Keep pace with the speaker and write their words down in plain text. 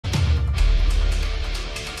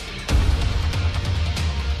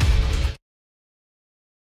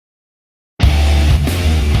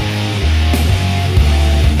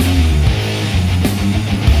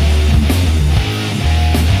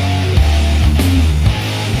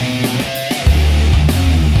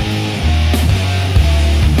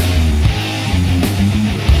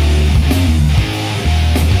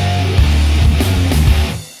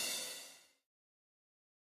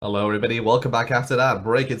everybody, welcome back after that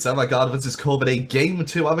break. It's Avant Garde versus Corvidae Game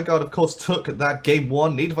 2. Avant Garde, of course, took that Game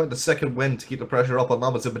 1. Need to find the second win to keep the pressure up on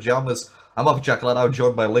Mamas in Pajamas. I'm Alpha Jackal, now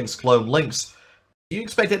joined by Lynx clone. Lynx, do you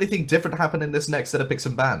expect anything different to happen in this next set of picks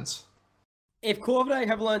and bans? If Corvidae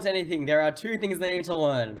have learned anything, there are two things they need to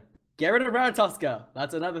learn. Get rid of Ratatuska.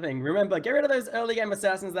 That's another thing. Remember, get rid of those early game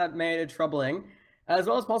assassins that made it troubling, as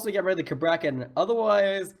well as possibly get rid of the Cabrakan.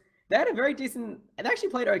 Otherwise, they had a very decent... It actually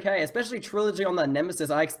played okay, especially Trilogy on that Nemesis.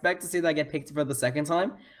 I expect to see that get picked for the second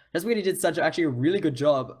time. Just really did such actually a really good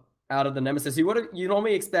job out of the Nemesis. You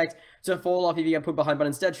normally expect to fall off if you get put behind, but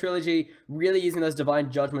instead Trilogy really using those divine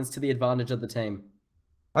judgments to the advantage of the team.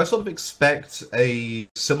 I sort of expect a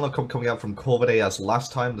similar comp coming out from Corvidae as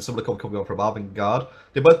last time, the similar comp coming out from Avant Garde.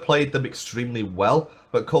 They both played them extremely well,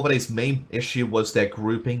 but Corvidae's main issue was their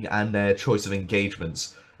grouping and their choice of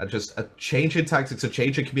engagements. And just a change in tactics, a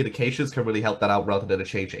change in communications can really help that out rather than a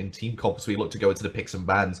change in team comp as we look to go into the picks and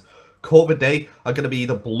bans. Corvidae are going to be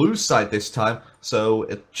the blue side this time, so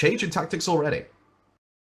a change in tactics already.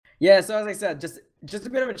 Yeah, so as I said, just a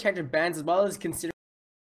bit of a change in bans as well as considering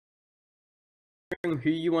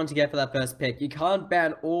who you want to get for that first pick. You can't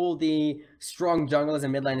ban all the strong junglers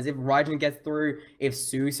and mid laners. If Raijin gets through, if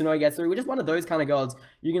Susanoo gets through, we're just one of those kind of gods.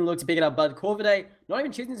 You can look to pick it up, but Corvidae, not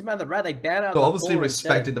even choosing to ban the Rat, they ban out so the obviously Thor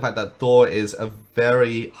respecting instead. the fact that Thor is a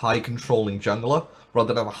very high controlling jungler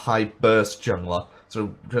rather than a high burst jungler.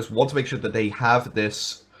 So just want to make sure that they have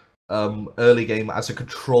this early game as a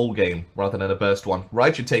control game rather than a burst one.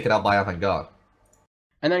 Raijin taken out by Avant Garde.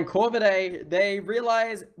 And then Corvidae, they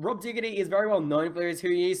realize Rob Diggity is very well known for his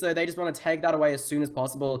Huyi, so they just want to take that away as soon as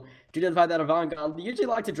possible due to the fact that Avant Garde usually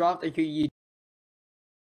like to draft a Huyi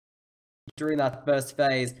during that first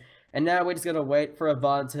phase. And now we're just going to wait for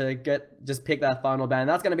Avant to just pick that final ban.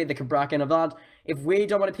 That's going to be the Cabrakan. Avant, if we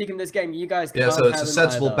don't want to pick him this game, you guys can't. Yeah, so it's a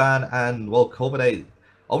sensible ban, and well, Corvidae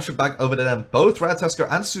option back over to them. Both Ratatuska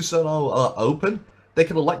and Susanoo are open. They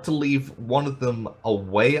can elect to leave one of them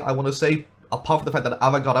away, I want to say. Apart from the fact that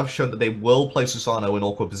Avant Garde have shown that they will play Susanoo in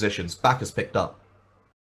awkward positions. Back is picked up.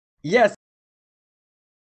 Yes.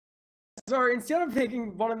 So instead of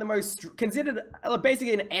picking one of the most considered,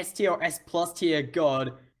 basically an S tier or S plus tier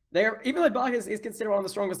god, even though Bacchus is considered one of the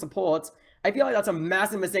strongest supports, I feel like that's a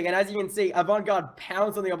massive mistake. And as you can see, Avant Garde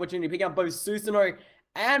pounds on the opportunity, picking up both Susanoo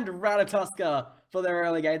and Ratatuska for their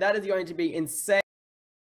early game. That is going to be insane.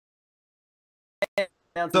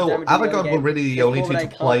 So Avant Garde will really the only team to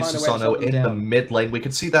play Susanoo in the mid lane. We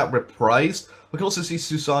can see that reprised. We can also see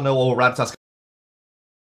Susanoo or Ratatuska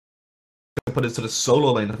put into the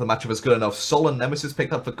solo lane if the matchup is good enough. Sol and Nemesis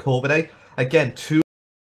picked up for Corvidae. Again, 2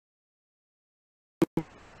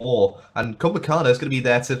 more. And Kumbhakana is going to be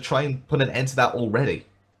there to try and put an end to that already.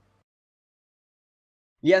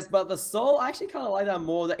 Yes, but the Sol, I actually kind of like that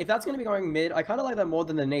more. If that's going to be going mid, I kind of like that more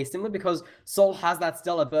than the Knee, simply because Sol has that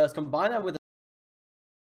stellar burst. Combine that with a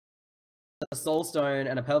Soul Stone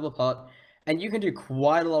and a Purple Pot, and you can do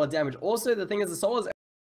quite a lot of damage. Also, the thing is, the Soul is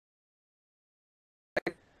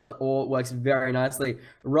or works very nicely,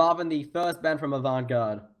 rather than the first ban from Avant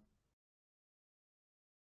Garde.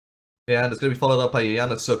 Yeah, and it's going to be followed up by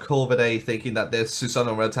Yana. So Corvidae thinking that this Susanoo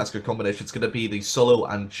and Ratatuska combination is going to be the solo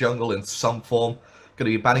and jungle in some form.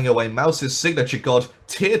 Going to be banning away Mouse's signature god.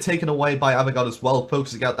 Tier taken away by Avant Garde as well,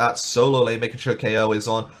 focusing out that solo lane, making sure KO is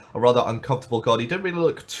on a rather uncomfortable god. He didn't really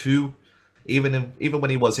look too... Even when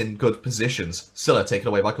he was in good positions, still taken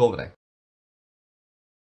away by Corvidae.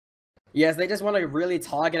 Yes, they just want to really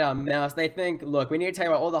target our Mouse. They think, look, we need to take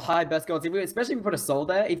out all the high burst gods. Especially if we put a Soul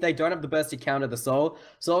there, if they don't have the burst to counter the Soul,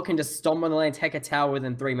 Soul can just stomp on the lane, take a tower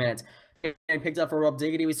within 3 minutes. And picked up for Rob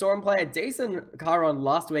Diggity. We saw him play a decent Chiron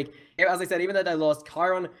last week. As I said, even though they lost,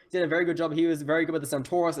 Chiron did a very good job. He was very good with the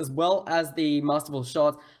Centaurus as well as the Masterful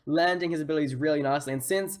Shots, landing his abilities really nicely. And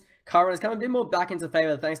since Chiron has come a bit more back into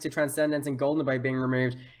favor thanks to Transcendence and Golden Boy being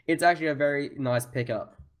removed, it's actually a very nice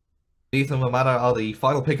pickup. Ethan and Mamana are the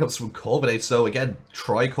final pickups from Corvidae. So again,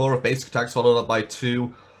 Tricore of basic attacks followed up by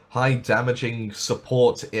 2 high damaging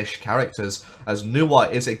support-ish characters, as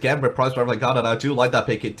Nuwa is again reprised by Avant Garde, and I do like that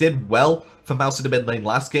pick. It did well for Mouse in the mid lane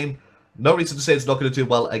last game. No reason to say it's not going to do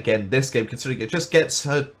well again this game, considering it just gets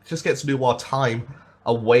Nuwa time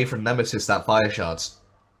away from Nemesis, that Fire Shards.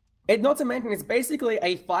 Not to mention, it's basically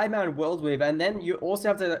a 5-man world weave, and then you also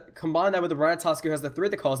have to combine that with the Ratatuska, who has the Through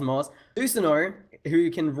the Cosmos, Susanoo, who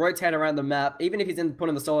can rotate around the map. Even if he's put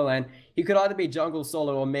in the solo lane, he could either be jungle,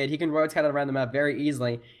 solo, or mid. He can rotate around the map very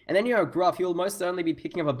easily. And then, Gruff, he'll most certainly be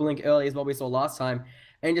picking up a blink early, is what we saw last time,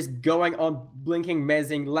 and just going on blinking,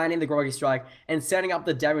 mezzing, landing the Groggy Strike, and setting up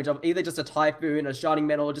the damage of either just a Typhoon, a Sharding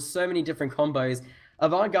Metal, or just so many different combos.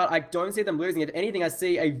 Avant Garde, I don't see them losing. If anything, I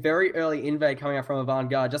see a very early invade coming out from Avant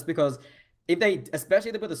Garde, just because if they, especially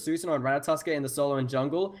if they put the Susanoo and Ratatoskr in the solo and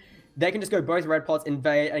jungle, they can just go both red pots,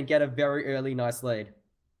 invade, and get a very early nice lead.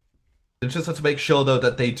 They just have to make sure, though,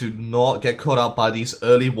 that they do not get caught out by these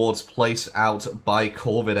early wards placed out by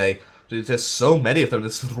Corvidae. There's so many of them.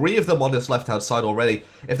 There's 3 of them on this left-hand side already.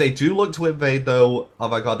 If they do look to invade, though, oh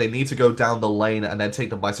my god, they need to go down the lane and then take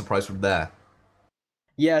them by surprise from there.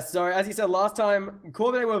 Yeah, so as you said last time,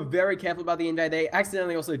 Corvidae were very careful about the invade. They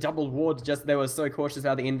accidentally also doubled wards, just they were so cautious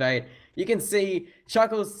about the invade. You can see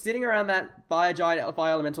Chuckles sitting around that Fire Giant,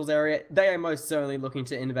 Fire Elementals area. They are most certainly looking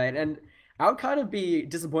to invade, and I would kind of be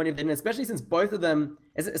disappointed if they didn't, especially since both of them,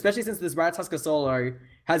 especially since this Ratatoskr solo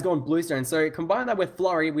has gone Bluestone. So combine that with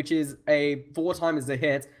Flurry, which is a 4 times a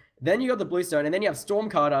hit, then you got the Bluestone, and then you have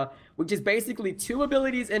Stormcarter, which is basically 2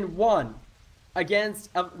 abilities in 1. Against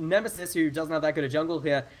a Nemesis who doesn't have that good a jungle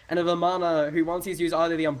here, and a Vamana who once he's used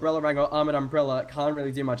either the Umbrella Ring or Armored Umbrella can't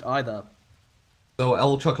really do much either. So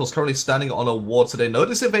El Chuckle's currently standing on a ward, so they know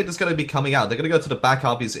this invader's going to be coming out. They're going to go to the back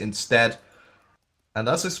harpies instead. And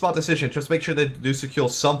that's a smart decision. Just make sure they do secure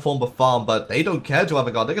some form of farm, but they don't care to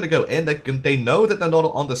Avant Garde. They're going to go in. They know that they're not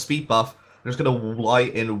on the speed buff. They're just going to lie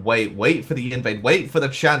in wait for the invade, wait for the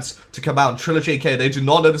chance to come out. And Trilogy KO, they do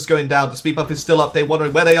not know this going down. The speed buff is still up. They're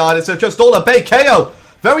wondering where they are. It's just all a bait KO.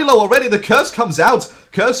 Very low already. The curse comes out.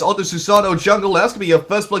 Curse on the Susanoo jungle. That's going to be your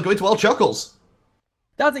first blood going to El Chuckles.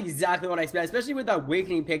 That's exactly what I expect, especially with that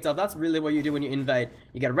weakening picked up. That's really what you do when you invade.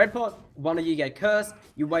 You get a red pot, one of you get cursed,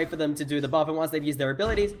 you wait for them to do the buff, and once they've used their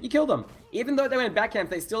abilities, you kill them. Even though they went back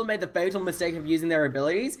camp, they still made the fatal mistake of using their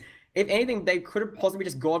abilities. If anything, they could have possibly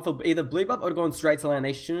just gone for either blue buff or gone straight to lane.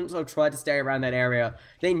 They shouldn't have tried to stay around that area.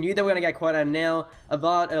 They knew they were going to get caught out now.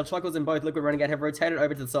 Avant and Chuckles and both Liquid Renegade have rotated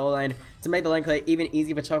over to the solo lane to make the lane clear even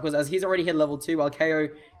easier for Chuckles, as he's already hit level 2, while KO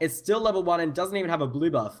is still level 1 and doesn't even have a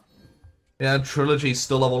blue buff. Yeah, Trilogy's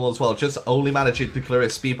still level 1 as well, just only managing to clear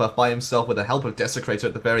his speed buff by himself with the help of Desecrator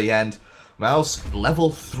at the very end. Mouse, level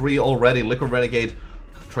 3 already. Liquid Renegade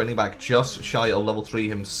training back just shy of level 3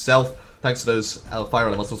 himself, thanks to those fire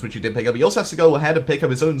elementals which he did pick up. He also has to go ahead and pick up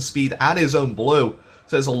his own speed and his own blue.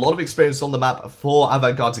 So there's a lot of experience on the map for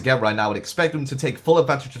Avant Garde to get right now. I'd expect them to take full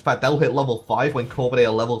advantage of the fact they'll hit level 5 when Corvidae are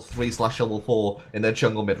level 3/level 4 in their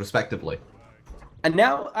jungle mid respectively. And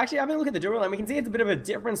now, actually, having a look at the dual lane, we can see it's a bit of a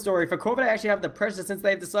different story. For Corvidae, actually have the pressure since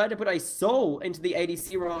they've decided to put a Soul into the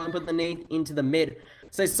ADC role and put the Neath into the mid.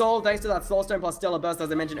 So Soul, thanks to that Soulstone plus Stellar Burst,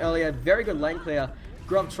 as I mentioned earlier, very good lane clear.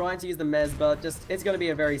 Grubb trying to use the Mez, but just it's going to be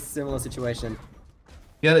a very similar situation.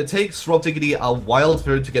 Yeah, it takes Rob Diggity a while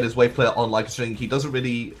for him to get his wave player online, considering he doesn't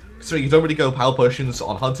really... So you don't really go power potions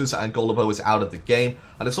on Hunters, and Golabo is out of the game.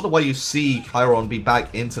 And it's sort of why you see Chiron be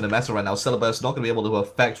back into the meta right now. Stellar Burst not going to be able to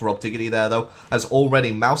affect Rob Diggity there, though, as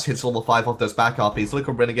already Mouse hits level 5 off those back RPs.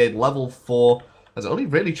 Liquid Renegade, level 4, has only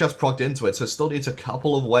really just procced into it, so still needs a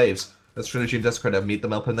couple of waves as Trilogy and Desecrator meet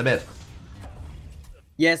them up in the mid.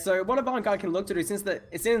 Yeah, so what Avant Garde can look to do, since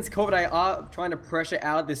Corvidae are trying to pressure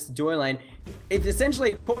out this duo lane, if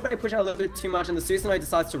essentially Corvidae push out a little bit too much and the Susanoo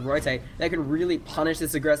decides to rotate, they can really punish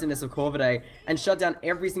this aggressiveness of Corvidae and shut down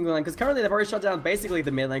every single lane. Because currently they've already shut down basically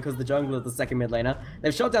the mid lane because the jungle is the second mid laner.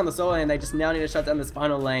 They've shut down the solo lane, they just now need to shut down this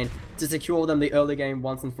final lane to secure them the early game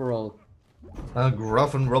once and for all.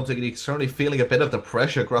 Gruff and Rob Diggity certainly feeling a bit of the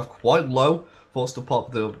pressure. Gruff quite low, forced to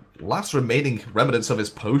pop the last remaining remnants of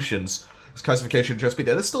his potions. His calcification just speed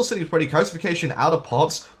there. They're still sitting pretty. Calcification out of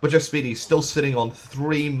pots, but just speedy still sitting on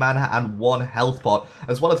 3 mana and 1 health pot.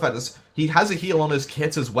 As well as the fact that he has a heal on his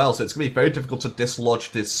kit as well, so it's going to be very difficult to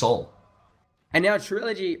dislodge this soul. And now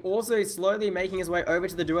Trilogy also slowly making his way over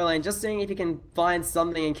to the duo lane, just seeing if he can find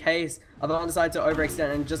something in case Avant decide to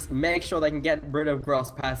overextend and just make sure they can get rid of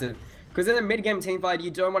Groff's passive. Because in a mid-game teamfight,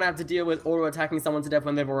 you don't want to have to deal with auto-attacking someone to death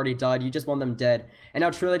when they've already died. You just want them dead. And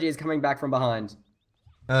now Trilogy is coming back from behind.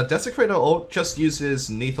 Desecrator just uses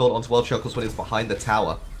Neath onto El Chuckles when he's behind the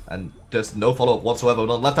tower, and there's no follow-up whatsoever. On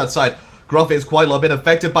the left-hand side, Gruff is quite a bit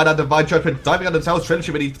affected by that Divine Judgment, diving under the tower's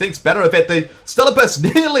Trilogy, but he thinks better of it. The Stellar Burst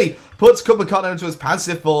nearly puts Kumbhakana into his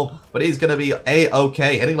passive form, but he's going to be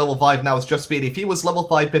A-okay. Hitting level 5 now is just speed. If he was level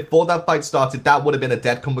 5 before that fight started, that would have been a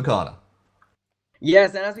dead Kumbhakana.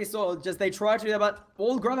 Yes, and as we saw, they tried to do that, but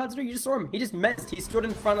all Gruff had to do, you just saw him. He just messed. He stood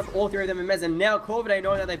in front of all 3 of them and messed. And now Corvidae,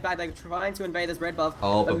 knowing that they're back, they're trying to invade this red buff.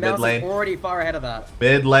 Oh, but Mouse mid lane. is already far ahead of that.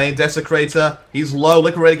 Mid lane, Desecrator. He's low.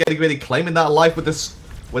 Liquid Renegade really claiming that life with this,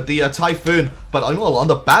 with the Typhoon. But on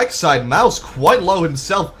the backside, Mouse quite low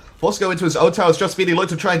himself. Forced to go into his own towers. Just Speedy look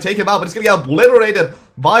to try and take him out, but it's going to get obliterated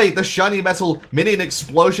by the shiny metal minion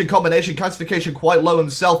explosion combination. Classification quite low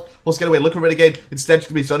himself. Forced to get away. Liquid Renegade instead going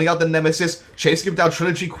to be zoning out the Nemesis. Chasing him down.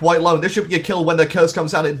 Trilogy quite low. And this should be a kill when the curse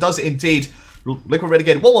comes out. It does indeed. Liquid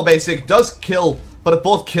Renegade, one more basic, does kill, but a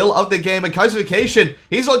fourth kill of the game. And Classification,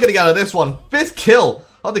 he's not getting out of this one. Fifth kill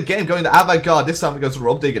of the game going to Avant Garde. This time it goes to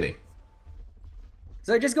Rob Diggity.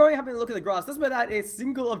 So just going having a look at the graphs, this is where that is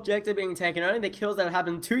single objective being taken. Only the kills that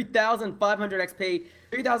happened, 2,500 XP,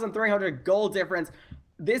 2,300 gold difference.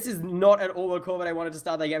 This is not at all what Corvidae wanted to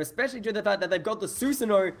start their game, especially due to the fact that they've got the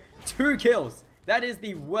Susanoo 2 kills. That is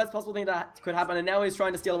the worst possible thing that could happen, and now he's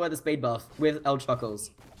trying to steal away the speed buff with El Chuckles.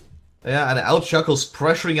 Yeah, and El Chuckles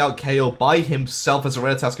pressuring out KO by himself as a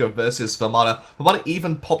Renatasco versus Vermana. Vermana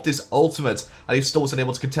even popped his ultimate, and he still wasn't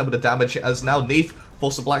able to contend with the damage, as now Neath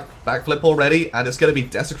forced a black backflip already, and it's going to be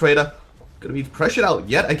Desecrator. Going to be pressured out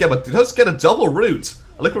yet again, but does get a double root.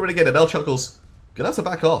 Liquid Renegade and El Chuckles going to have to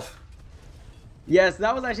back off. Yes,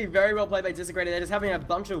 that was actually very well played by Desecrator. They're just having a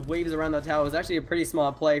bunch of weaves around the tower. It was actually a pretty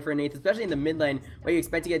smart play for Neath, especially in the mid lane, where you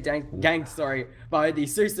expect to get ganked, by the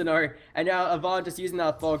Susanoo. And now Avant just using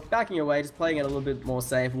that fog, backing away, just playing it a little bit more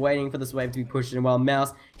safe, waiting for this wave to be pushed in, while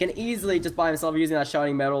Mouse can easily just by himself using that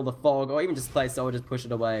shining metal, the fog, or even just play solo, just push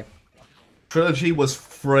it away. Trilogy was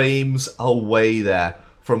frames away there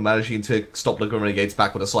from managing to stop Liquid Renegade's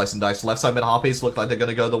back with a slice and dice. Left side mid Harpies look like they're going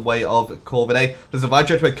to go the way of Corvidae. There's a Divine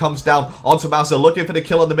Judgment comes down onto Mouse. They're looking for the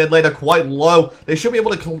kill on the mid lane. They're quite low. They should be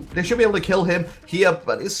able to kill him here,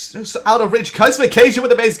 but it's just out of reach. Classification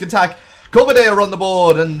with the basic attack. Corvidae are on the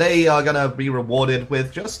board, and they are going to be rewarded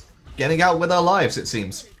with just getting out with their lives, it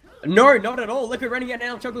seems. No, not at all. Liquid Renegade and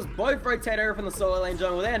El Chuckles both rotate over from the solo lane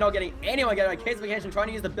jungle. They're not getting anyone get away. Classification trying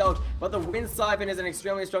to use the belt, but the Wind Siphon is an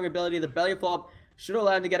extremely strong ability. The belly flop should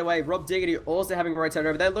allow him to get away. Rob Diggity also having rotated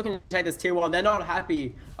over. They're looking to take this tier 1. They're not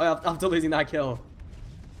happy after losing that kill.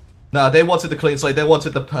 No, they wanted the clean slate. They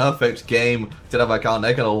wanted the perfect game. Did Avant Garde.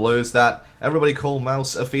 They're going to lose that. Everybody call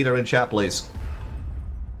Mouse a feeder in chat, please.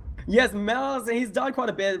 Yes, Mouse, he's done quite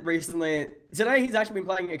a bit recently. Today, he's actually been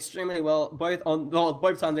playing extremely well, both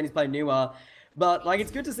times when he's played newer. But, like,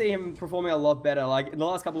 it's good to see him performing a lot better. Like, in the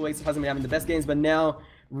last couple of weeks, he hasn't been having the best games, but now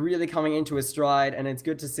really coming into his stride, and it's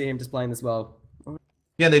good to see him just playing this well.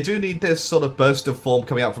 Yeah, they do need this sort of burst of form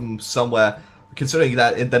coming out from somewhere, considering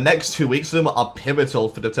that in the next 2 weeks of them are pivotal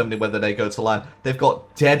for determining whether they go to LAN. They've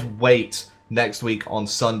got Dead Weight next week on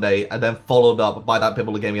Sunday, and then followed up by that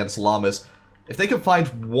pivotal game against Llamas. If they can find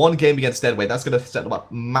one game against Dead Weight, that's going to set them up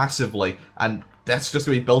massively, and that's just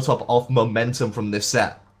going to be built up off momentum from this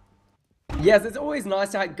set. Yes, it's always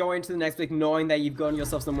nice to go into the next week knowing that you've gotten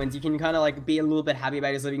yourself some wins. You can kind of like be a little bit happy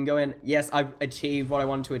about yourself. You can go in, yes, I've achieved what I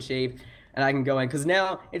wanted to achieve, and I can go in. Because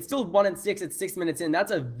now it's still 1-6, it's 6 minutes in.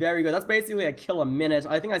 That's a very good, that's basically a kill a minute.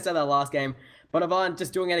 I think I said that last game. But Avant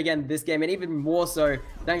just doing it again this game, and even more so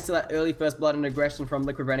thanks to that early first blood and aggression from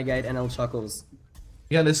Liquid Renegade and El Chuckles.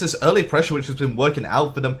 Yeah, there's this early pressure which has been working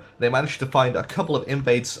out for them. They managed to find a couple of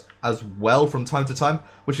invades as well from time to time,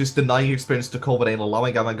 which is denying experience to Corvidae and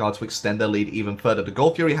allowing Avant Garde to extend their lead even further. The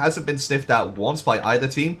Gold Fury hasn't been sniffed out once by either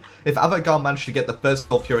team. If Avant Garde managed to get the first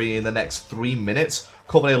Gold Fury in the next 3 minutes,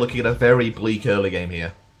 Corvidae are looking at a very bleak early game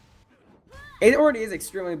here. It already is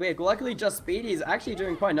extremely big. Luckily, Just Speedy is actually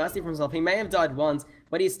doing quite nicely for himself. He may have died once,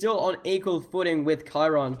 but he's still on equal footing with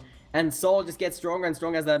Chiron. And Soul just gets stronger and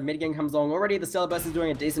stronger as that mid game comes along. Already the Stellar Burst is doing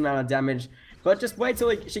a decent amount of damage. But just wait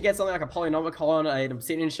till she gets something like a Polynomicon, an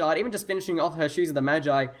Obsidian Shard, even just finishing off her Shoes of the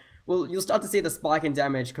Magi. Well, you'll start to see the spike in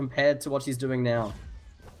damage compared to what she's doing now.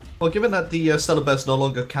 Well, given that the Stellar Burst no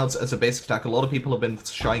longer counts as a basic attack, a lot of people have been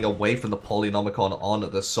shying away from the Polynomicon on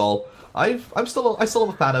the Soul. I still am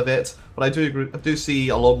a fan of it, but I do see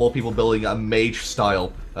a lot more people building a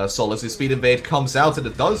mage-style Soul as the Speed Invade comes out, and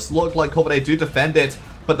it does look like Corvidae do defend it,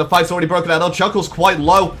 but the fight's already broken out. El Chuckle's quite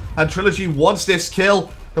low, and Trilogy wants this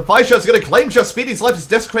kill. The 5-shot's going to claim Just Speedy's life. His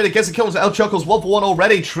Desecrator gets a kill. El Chuckle's 1-for-1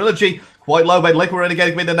 already. Trilogy quite low, but Liquid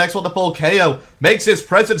Renegade getting the next one to fall. KO makes his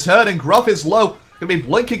presence heard, and Gruff is low. Going to be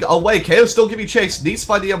blinking away. KO still giving chase. Needs to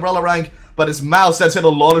find the Umbrella rank, but his Mouse that's in a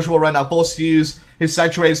lot of trouble right now. Forced to use his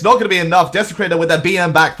Sanctuary. It's not going to be enough. Desecrator with that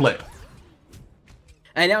BM backflip.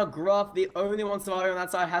 And now Gruff, the only one surviving on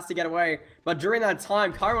that side, has to get away. But during that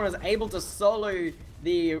time, Chiron was able to solo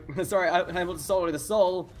the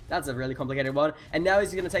Soul. That's a really complicated one. And now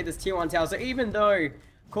he's going to take this tier 1 tower. So even though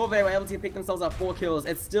Corvidae were able to pick themselves up 4 kills,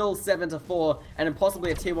 it's still 7-4, and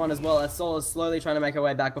possibly a tier 1 as well, as Soul is slowly trying to make her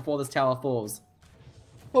way back before this tower falls.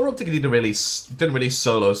 Well, Rob Diggity didn't really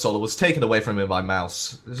solo. Solo was taken away from him by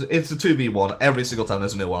Mouse. It's a 2v1 every single time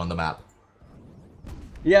there's a new one on the map.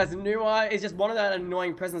 Yes, Nua is just one of that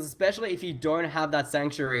annoying presence, especially if you don't have that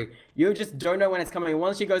sanctuary. You just don't know when it's coming.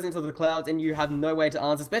 Once she goes into the clouds and you have no way to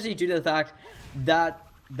answer, especially due to the fact that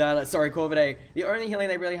Corvidae, the only healing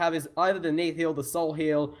they really have is either the Neath heal, the Soul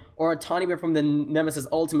heal, or a tiny bit from the Nemesis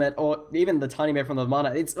ultimate, or even the tiny bit from the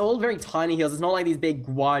mana. It's all very tiny heals. It's not like these big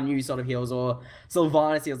Guan Yu sort of heals or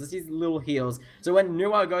Sylvanas heals. It's these little heals. So when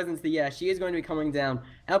Nua goes into the air, she is going to be coming down,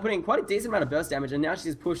 outputting quite a decent amount of burst damage, and now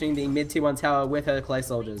she's pushing the mid tier 1 tower with her clay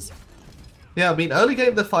soldiers. Yeah, I mean, early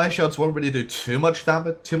game the fire shots won't really do too much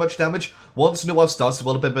damage. Once Nua starts to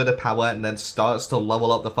build a bit of power and then starts to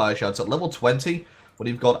level up the fire shots at level 20, when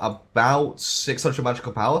you've got about 600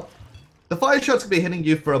 magical power, the fire shots can be hitting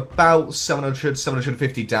you for about 700,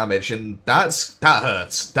 750 damage, and that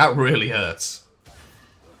hurts. That really hurts.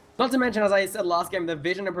 Not to mention, as I said last game, the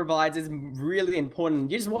vision it provides is really important.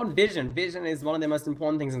 You just want vision. Vision is one of the most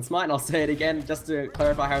important things in Smite, and I'll say it again just to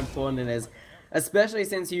clarify how important it is. Especially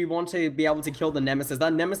since you want to be able to kill the Nemesis.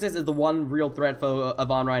 That Nemesis is the one real threat for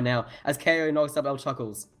Avant right now, as KO knocks up El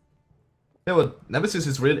Chuckles. Yeah, well, Nemesis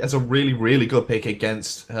is a really good pick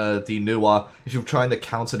against the Nua if you're trying to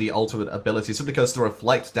counter the ultimate ability, simply because the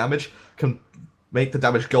reflect damage can make the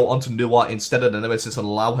damage go onto Nua instead of the Nemesis and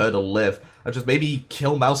allow her to live. And just maybe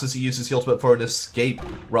kill Mouse as he uses the ultimate for an escape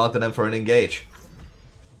rather than for an engage.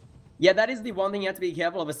 Yeah, that is the one thing you have to be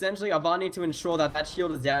careful of. Essentially, Avant need to ensure that that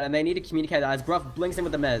shield is down, and they need to communicate that as Gruff blinks in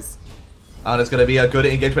with the Mez. And it's going to be a good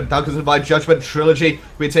engagement. Down comes by Judgment Trilogy.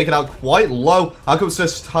 Being taken out quite low. Out comes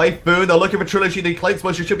this Typhoon. They're looking for Trilogy. The Claims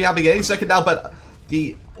Motion should be happening any second now, but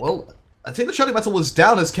I think the Shining Metal was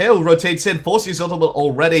down as KO rotates in, forcing his ultimate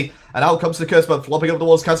already. And out comes the Curse, but flopping up the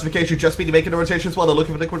walls. Calcification just being making the rotation as well. They're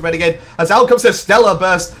looking for Liquid Renegade. As out comes the Stellar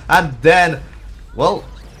Burst, and then, well,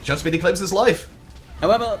 just being claims his life.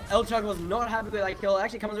 However, El Chug was not happy with that kill.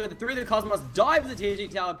 Actually comes with it through the Cosmos, dives the TG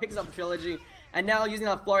tower, picks up the Trilogy, and now using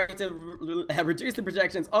that flurry to reduce the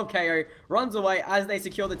projections of KO, runs away as they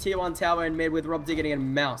secure the tier 1 tower in mid with Rob Diggity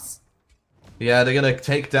and Mouse. Yeah, they're going to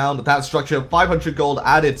take down that structure. 500 gold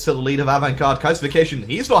added to the lead of Avant Garde. Calcification,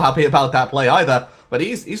 he's not happy about that play either, but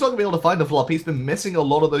he's not going to be able to find a flop. He's been missing a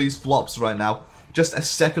lot of these flops right now. Just a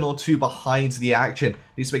second or two behind the action.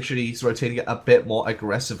 Needs to make sure he's rotating it a bit more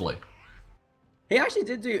aggressively. He actually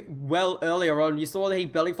did do well earlier on. You saw that he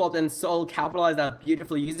belly flopped and Soul capitalized that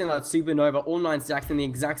beautifully using that Supernova, all 9 stacks in the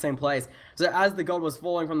exact same place. So as the god was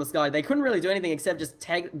falling from the sky, they couldn't really do anything except just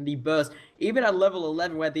take the burst. Even at level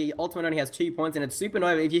 11 where the ultimate only has 2 points and it's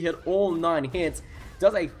Supernova, if you hit all 9 hits,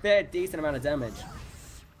 does a fair decent amount of damage.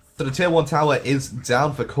 So the tier 1 tower is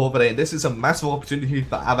down for Corvidae, and this is a massive opportunity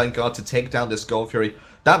for Avant Garde to take down this Gold Fury.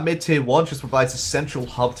 That mid tier 1 just provides a central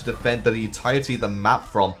hub to defend the entirety of the map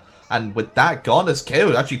from. And with that gone, as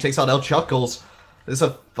KO actually takes out El Chuckles, there's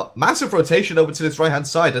a massive rotation over to this right-hand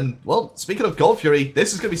side. And, well, speaking of Gold Fury,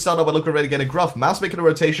 this is going to be started by Liquid Renegade and Gruff. Mouse making a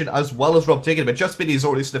rotation as well as Rob Diggity, but Just Biddy's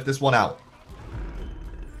already sniffed this one out.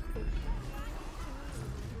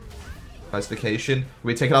 Calcification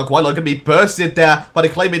will be taken out quite low, going to be bursted there by the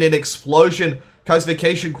claiming an explosion.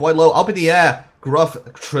 Calcification quite low, up in the air. Gruff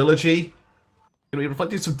Trilogy going to be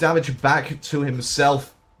reflecting some damage back to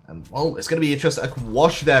himself. And, well, it's going to be just a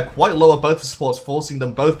wash there, quite low at both the supports, forcing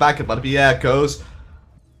them both back. And but the air goes.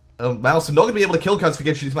 Mouse not going to be able to kill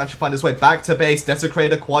Calcification. He's managed to find his way back to base.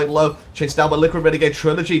 Desecrator quite low. Chased down by Liquid Renegade.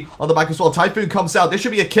 Trilogy on the back as well. Typhoon comes out. This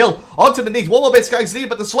should be a kill. Onto the knees. One more bit guys needed,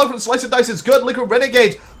 but the slow from the Slice and Dice is good. Liquid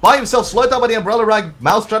Renegade by himself, slowed down by the Umbrella Rag.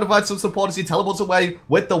 Mouse trying to find some support as he teleports away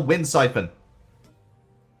with the Wind Siphon.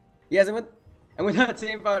 Yes, and with that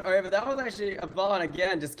team fight over, that was actually Avant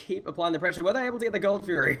again, just keep applying the pressure. Were they able to get the Gold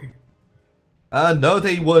Fury? No,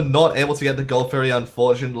 they were not able to get the Gold Fury,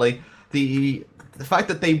 unfortunately. The fact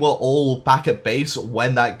that they were all back at base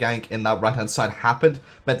when that gank in that right-hand side happened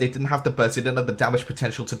meant they didn't have the burst, they didn't have the damage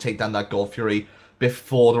potential to take down that Gold Fury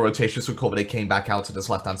before the rotations from Corvidae came back out to this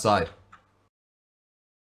left-hand side.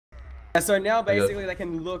 So now basically they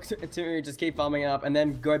can look to just keep farming up and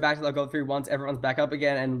then go back to the Gold Fury once everyone's back up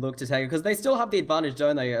again and look to take it. Because they still have the advantage,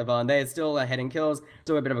 don't they, Avant? They're still heading kills,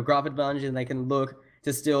 still a bit of a graph advantage, and they can look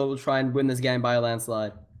to still try and win this game by a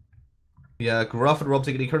landslide. Yeah, Gruff and Rob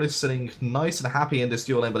Diggity currently sitting nice and happy in this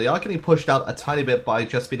duel lane, but they are getting pushed out a tiny bit by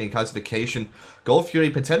Just Beating Calcification. Gold Fury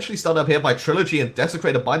potentially started up here by Trilogy and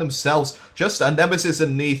Desecrator by themselves. Just a Nemesis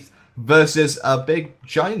and Neath versus a big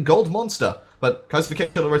giant gold monster. But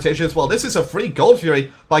Calcification on the rotation as well. This is a free Gold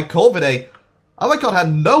Fury by Corvidae. Oh my god,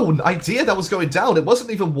 had no idea that was going down. It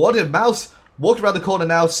wasn't even wanted. Mouse walked around the corner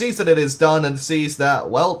now, sees that it is done, and sees that,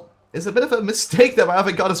 well, it's a bit of a mistake that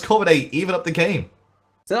Avant Garde has Corvidae even up the game.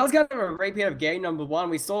 So that was kind of a repeat of game number 1.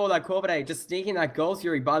 We saw that Corvidae just sneaking that Gold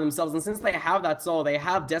Fury by themselves, and since they have that soul, they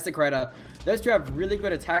have Desecrator. Those two have really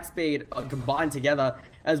good attack speed combined together,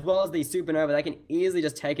 as well as the Supernova. They can easily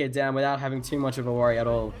just take it down without having too much of a worry at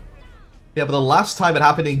all. Yeah, but the last time it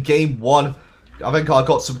happened in game 1, Avant Garde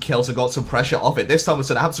got some kills and got some pressure off it. This time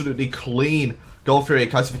it's an absolutely clean Gold Fury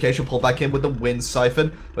calcification pulled back in with the Wind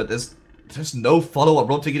Siphon, but there's just no follow-up.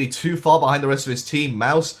 Rob Diggity too far behind the rest of his team.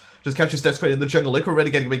 Mouse just catches Desecrator in the jungle. Liquid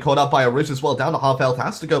already getting caught up by a root as well. Down to half health.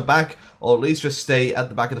 Has to go back, or at least just stay at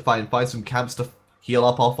the back of the fight and find some camps to heal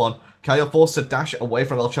up off on. Kaio forced to dash away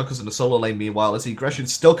from El Chuckles in the solo lane meanwhile, as the aggression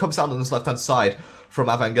still comes down on this left-hand side from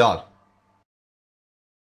Avant Garde.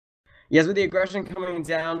 Yes, with the aggression coming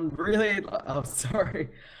down, really, oh, sorry.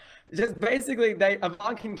 Just basically,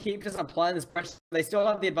 Avant can keep just applying this pressure. They still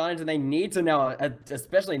have the advantage, and they need to now,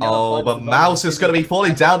 especially now. Oh, but Mouse is going to be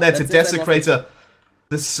falling down there to Desecrator.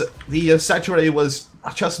 The Sanctuary was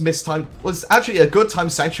just mistimed. Was actually a good time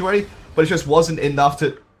Sanctuary, but it just wasn't enough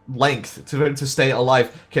to length to him to stay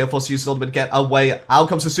alive. Kaio forced to use the ultimate, get away. Out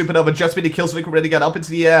comes the Supernova, just many kills. Liquid ready to get up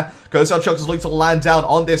into the air. Goes out, Chuckles looking to land down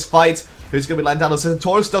on this fight. Who's going to be landing down? The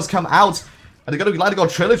Taurus does come out. And they're going to be landing on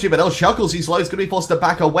Trilogy, but El Chuckles, he's low. He's going to be forced to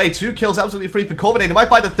back away. 2 kills, absolutely free for Corvidae. They might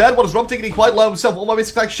find the third one as Rob Diggity quite low himself. One more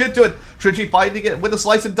missing attack should do it. Trilogy fighting it with a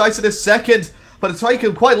slice and dice in a second. But it's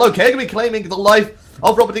taken quite low. Kaio going to be claiming the life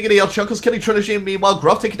of Robert Diggity. El Chuckles killing Trilogy, and meanwhile,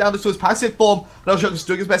 Gruff taking down into his passive form. And El Chuckles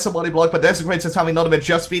doing his best on body block, but Desecrator's having none of it,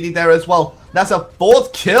 just speeding there as well. That's a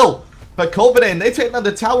 4th kill for Corvidae, and they take down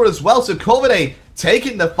the tower as well. So Corvidae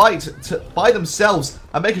taking the fight by themselves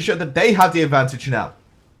and making sure that they have the advantage now.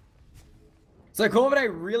 So Corvidae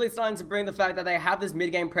really starting to bring the fact that they have this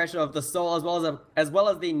mid-game pressure of the Soul as well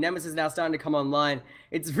as the Nemesis now starting to come online.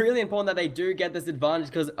 It's really important that they do get this advantage,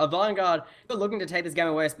 because Avant Garde are looking to take this game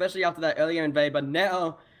away, especially after that earlier invade. But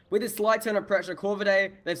now, with this slight turn of pressure,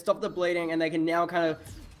 Corvidae, they've stopped the bleeding, and they can now kind of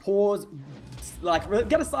pause, like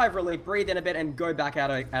get a sigh of relief, breathe in a bit, and go back at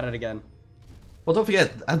it again. Well, don't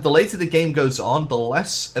forget, the later the game goes on, the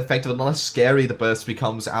less effective and the less scary the burst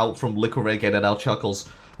becomes out from Liquid Renegade and El Chuckles,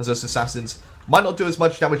 as those assassins might not do as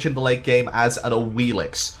much damage in the late game as an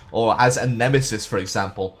Owelix or as a Nemesis, for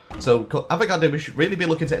example. So Avant Garde, we should really be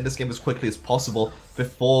looking to end this game as quickly as possible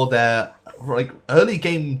before their early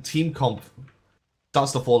game team comp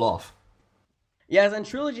starts to fall off. Yes, and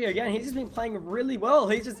Trilogy, again, he's just been playing really well.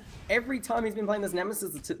 He's just, every time he's been playing this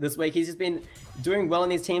Nemesis this week, he's just been doing well in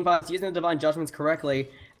these team fights, using the Divine Judgments correctly.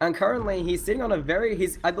 And currently, he's sitting on a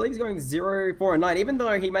I believe he's going 0-4-9. Even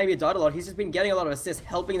though he maybe died a lot, he's just been getting a lot of assists,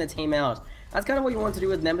 helping the team out. That's kind of what you want to do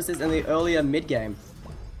with Nemesis in the earlier mid-game.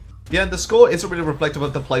 Yeah, and the score isn't really reflective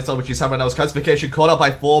of the playstyle which he's having right now. His classification caught up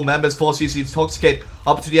by 4 members, forced to Intoxicate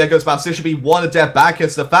up to the air goes Mouse. There should be 1 dead back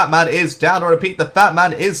as the Fat Man is down. I repeat, the Fat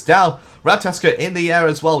Man is down. Rattasker in the air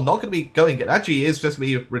as well. Not going to be going. Actually, he is just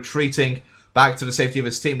going to be retreating back to the safety of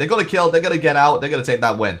his team. They're going to kill. They're going to get out. They're going to take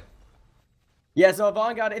that win. Yeah, so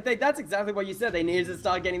Avant Garde, that's exactly what you said. They needed to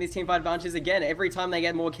start getting these teamfight advantages again. Every time they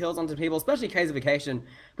get more kills onto people, especially Casification,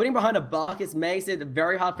 putting behind a Barkus makes it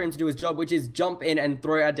very hard for him to do his job, which is jump in and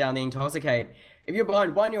throw out down the Intoxicate. If you're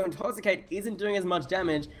behind 1, your Intoxicate isn't doing as much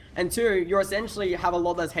damage, and 2, you essentially have a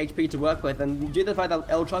lot less HP to work with, and due to the fact that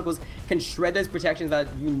El Chuckles can shred those protections that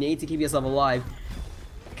you need to keep yourself alive,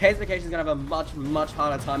 Casification is going to have a much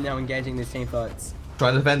harder time now engaging these team fights.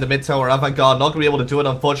 Trying to defend the mid tower, Avant Garde not going to be able to do it,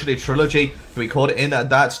 unfortunately. Trilogy we caught in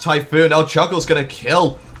that Typhoon. El Chuckle's going to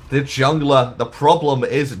kill the jungler. The problem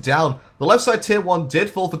is down. The left side tier 1 did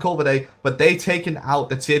fall for Corvidae, but they taken out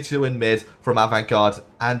the tier 2 in mid from Avant Garde,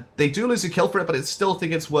 and they do lose a kill for it, but I still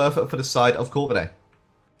think it's worth it for the side of Corvidae.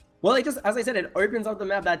 Well, it just, as I said, it opens up the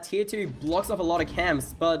map. That tier 2 blocks off a lot of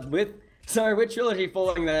camps, but with Trilogy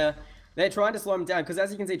falling there, they're trying to slow him down, because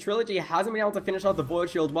as you can see, Trilogy hasn't been able to finish off the Void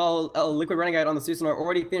Shield, while Liquid Renegade on the Susanoo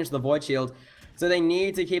already finished the Void Shield. So they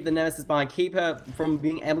need to keep the Nemesis behind, keep her from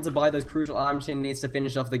being able to buy those crucial items she needs to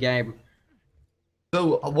finish off the game.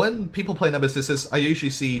 So when people play Nemesis, I usually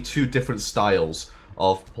see 2 different styles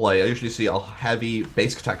of play. I usually see a heavy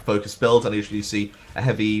basic attack focus build, and I usually see a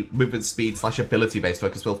heavy movement speed / ability based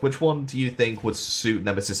focus build. Which one do you think would suit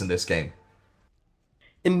Nemesis in this game?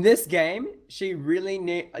 In this game, she's not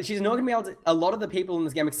going to be able to, a lot of the people in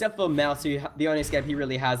this game, except for Mouse, who the only escape he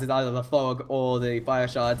really has is either the fog or the fire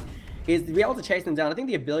shards, is to be able to chase them down. I think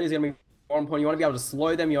the ability is going to be more important. You want to be able to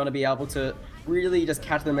slow them, you want to be able to really just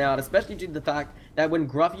catch them out, especially due to the fact that when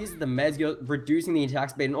Gruff uses the meds, you're reducing the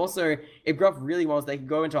attack speed, and also, if Gruff really wants, they can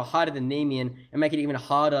go into a higher than Nemean and make it even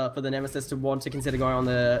harder for the Nemesis to want to consider going on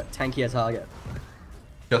the tankier target.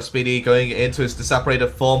 Just Speedy going into his disapparated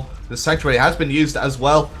form. The Sanctuary has been used as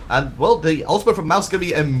well. And, well, the ultimate from Mouse is going to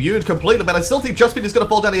be immune completely. But I still think Just Speedy is going to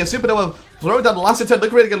fall down here. Supernova throwing down the last attempt.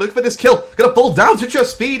 Look for this kill. Going to fall down to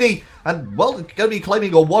Just Speedy. And, well, going to be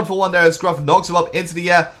claiming a 1-for-1 there as Gruff knocks him up into the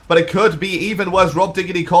air. But it could be even worse. Rob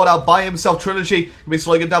Diggity caught out by himself. Trilogy going to be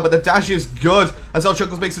slowing him down. But the dash is good. As El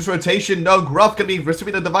Chuckles makes his rotation. No, Gruff going to be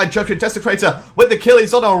receiving the Divine Judgment. Desecrator with the kill.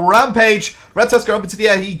 He's on a rampage. Red Tusker up into the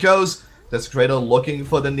air. He goes. Desecrator looking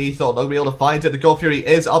for the knee thought, not going to be able to find it. The Gold Fury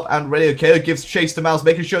is up and ready. KO gives chase to Mouse,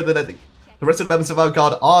 making sure that the rest of the members of Avant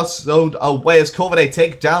Garde are zoned away as Corvidae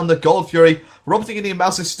take down the Gold Fury. Rob Diggity and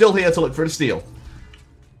Mouse is still here to look for a steal.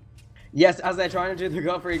 Yes, as they're trying to do the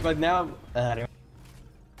Gold Fury, but now... but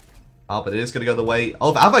it is going to go the way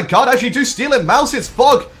of Avant Garde. Actually do steal it. Mouse's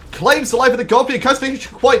Fog claims the life of the Gold Fury.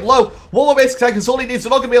 Concentration quite low. One more basic attack is all he needs. They're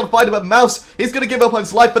not going to be able to find him, but Mouse is going to give up on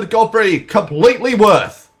his life, but the Gold Fury completely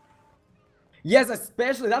worth. Yes,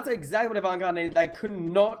 especially, that's exactly what Avant Garde needed. They could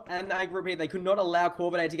not, and I repeat, they could not allow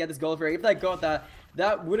Corvidae to get this Gold Fury. If they got that,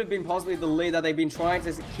 that would have been possibly the lead that they've been trying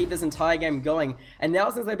to keep this entire game going. And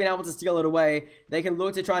now, since they've been able to steal it away, they can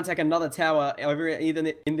look to try and take another tower over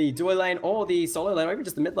either in the duo lane or the solo lane, or even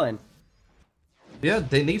just the mid lane. Yeah,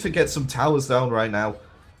 they need to get some towers down right now.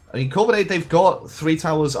 I mean, Corvidae, they've got 3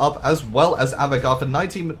 towers up as well as Avant Garde.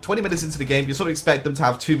 For 20 minutes into the game, you sort of expect them to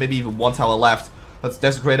have 2, maybe even 1 tower left. That's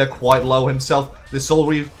Desecrator quite low himself. This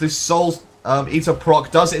Soul Eater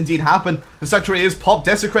proc does indeed happen. The Sanctuary is popped.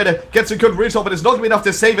 Desecrator gets a good root off, but it's not going to be enough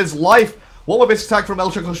to save his life. One more base attack from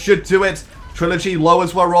El Chuckle should do it. Trilogy low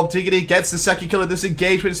as well. Rob Diggity gets the second kill of this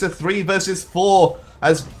engagement. It's a 3 versus 4.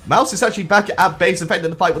 As Mouse is actually back at base,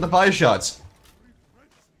 affecting the fight with the fire shards.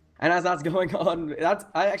 And as that's going on,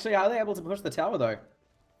 actually, are they able to push the tower though?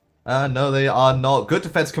 No, they are not. Good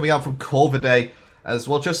defense coming out from Corvidae. As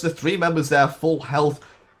well, just the 3 members there, full health.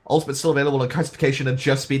 Ultimate still available on Calcification, and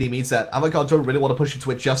Just Speedy means that Avant Garde don't really want to push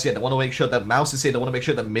into it just yet. They want to make sure that Mouse is here. They want to make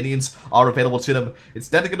sure that minions are available to them.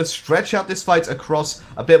 Instead, they're going to stretch out this fight across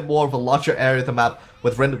a bit more of a larger area of the map,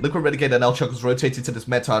 with Liquid Renegade and El Chuckles rotating to this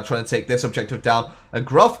meta, trying to take this objective down. And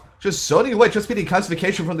Gruff just zoning away, Just Speedy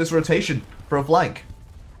Calcification from this rotation for a flank.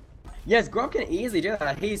 Yes, Gruff can easily do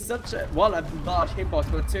that. He's such a, one, a large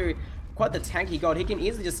hitbox, but 2, quite the tanky god. He can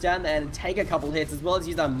easily just stand there and take a couple hits, as well as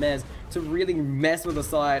use that mez to really mess with the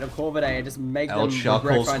side of Corvidae and just make them regret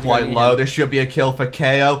Chuckles trying to quite low. This should be a kill for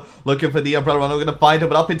KO. Looking for the Umbrella Run. We're going to find him,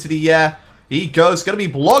 but up into the air. He goes. Going to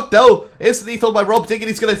be blocked, though. It's lethal by Rob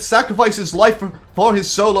Diggity. He's going to sacrifice his life for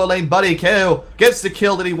his solo lane buddy. KO gets the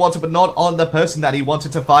kill that he wanted, but not on the person that he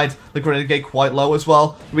wanted to find. The Renegade quite low as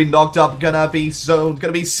well. Going to be knocked up. Going to be zoned.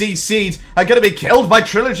 Going to be CC'd. And going to be killed by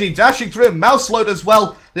Trilogy. Dashing through. Mouse load as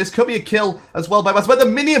well. This could be a kill as well by Mouse. But the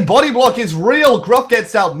minion body block is real. Gruff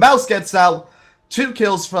gets out. Mouse gets out. 2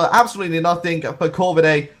 kills for absolutely nothing for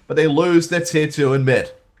Corvidae. But they lose their tier 2 in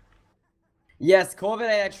mid. Yes,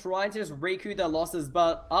 Corvidae are trying to just recoup their losses,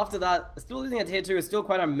 but after that, still losing a tier 2 is still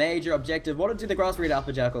quite a major objective. What did the grass read out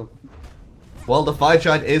for Jackal? Well, the Fire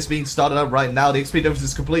Giant is being started up right now. The XP difference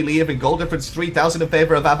is completely even. Gold difference 3,000 in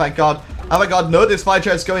favor of Avant Garde. Avant Garde know this Fire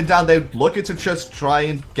Giant's going down. They're looking to just try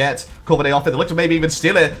and get Corvidae off it. They look to maybe even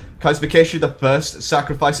steal it. Calcification, the first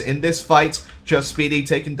sacrifice in this fight. Just Speedy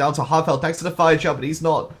taken down to half health thanks to the Fire Giant, but he's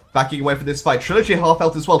not backing away from this fight. Trilogy half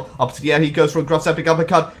health as well. Up to the air he goes from Gruff's epic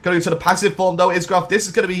uppercut. Going into the passive form though is Gruff. This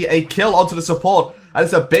is going to be a kill onto the support. And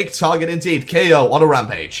it's a big target indeed. KO on a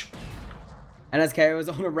rampage. And as KO is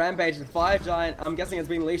on a rampage, the Fire Giant, I'm guessing it's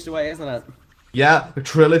being leashed away, isn't it? Yeah, the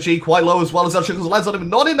Trilogy quite low as well as El Chuckles lands on him.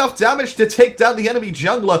 Not enough damage to take down the enemy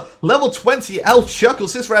jungler. Level 20 El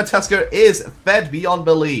Chuckles. This Red Tusker is fed beyond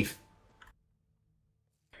belief.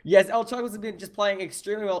 Yes, El Chuckles has been just playing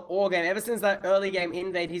extremely well all game. Ever since that early game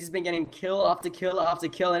invade, he's just been getting kill after kill after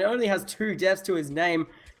kill, and only has 2 deaths to his name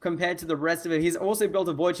compared to the rest of it. He's also built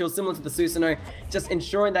a Void Shield similar to the Susanoo, just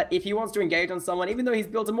ensuring that if he wants to engage on someone, even though he's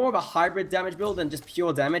built a more of a hybrid damage build than just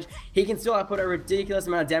pure damage, he can still output a ridiculous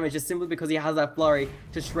amount of damage just simply because he has that flurry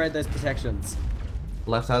to shred those protections.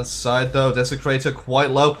 Left-hand side, though, Desecrator quite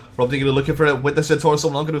low. Rob Diggity looking for it with the Centaurus.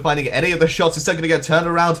 Not going to be finding any of the shots. Instead, going to get turned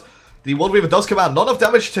around. The World Weaver does come out. Not enough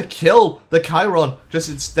damage to kill the Chiron. Just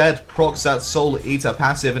instead procs that Soul Eater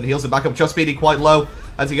passive and heals it back up. Just Speedy quite low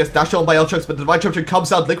as he gets dashed on by El Chucks, but the Divine Judgment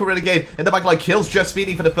comes out. Liquid Renegade in the backline kills Just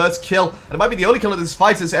Speedy for the first kill. And it might be the only kill of this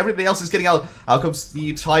fight as everybody else is getting out. Out comes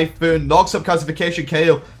the Typhoon. Knocks up Calcification.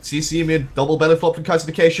 KO. CC immune. Double belly flop from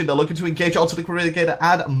Calcification. They're looking to engage onto Liquid Renegade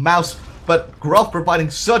and Mouse. But Gruff providing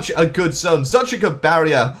such a good zone. Such a good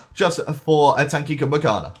barrier just for a tanky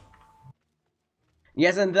Kumbhakana.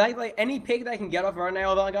 Yes, and they like any pick they can get off right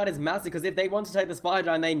now, Avant Garde is massive because if they want to take this fight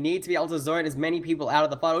down, they need to be able to zone as many people out of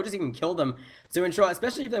the fight or just even kill them to ensure,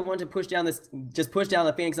 especially if they want to push down this, just push down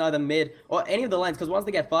the Phoenix either mid or any of the lanes. Because once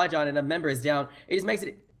they get fight down and a member is down, it just makes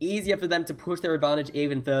it easier for them to push their advantage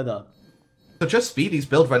even further. So just Speedy's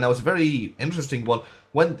build right now is a very interesting one.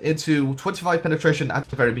 Went into 25 penetration at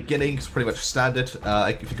the very beginning, it's pretty much standard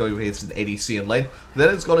if you go against an ADC in lane.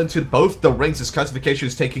 Then it's gone into both the rings, his classification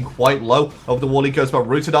is taking quite low. Over the wall he goes, but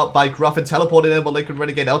rooted up by Gruff and teleported in, but Liquid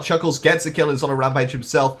Renegade out. Chuckles gets a kill and is on a rampage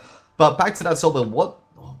himself. But back to that Silver,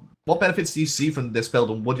 what benefits do you see from this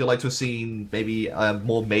build, and would you like to have seen maybe a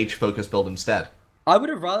more mage-focused build instead? I would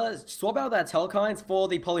have rather swap out that Telkines for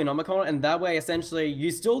the Polynomicon, and that way, essentially,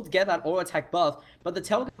 you still get that auto attack buff, but the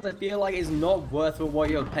Telkines, I feel like, is not worth for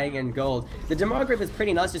what you're paying in gold. The Demo Grip is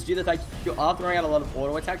pretty nice just due to the fact you are throwing out a lot of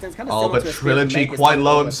auto attacks, and it's kind of similar to a Trilogy quite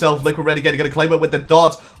low himself. Liquid Renegade going to claim it with the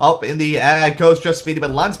dot up in the air. Goes just Speedy,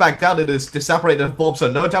 but lands back down in his disapparated form,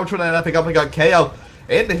 so no damage from anything up. He got KO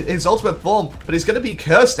in his ultimate form, but he's going to be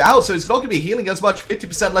cursed out, so he's not going to be healing as much.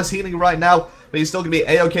 50% less healing right now, but he's still going to be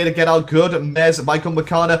A-okay to get out good. Mez, Michael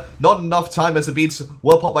McCarner, not enough time as the beats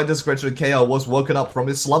were popped by Desecrator, and KO was woken up from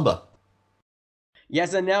his slumber.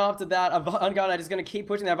 Yes, and now after that, Avant Garde are just going to keep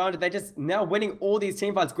pushing their advantage. They're just now winning all these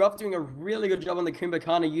team fights. Gruff doing a really good job on the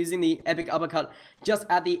Kumbhakana, using the epic uppercut just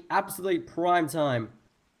at the absolute prime time.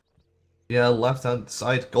 Yeah, left-hand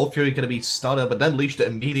side. Gold Fury going to be stunned, but then leashed it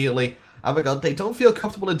immediately. Avant Garde, they don't feel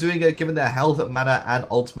comfortable in doing it given their health, mana, and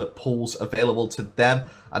ultimate pools available to them,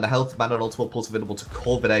 and the health, mana, and ultimate pools available to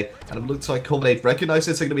Corvidae. And it looks like Corvidae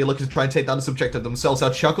recognizes they're going to be looking to try and take down this objective themselves.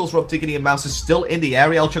 Now Chuckles, Rob Diggity, and Mouse is still in the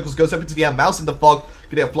area. Chuckles goes up into the air, Mouse in the fog, going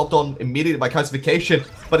to get flopped on immediately by Calcification,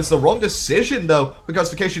 but it's the wrong decision though,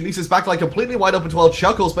 because Calcification leaves his backline completely wide open to Wild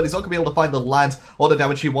Chuckles, but he's not going to be able to find the land or the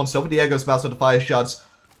damage he wants. Over the air goes Mouse with the fire shots.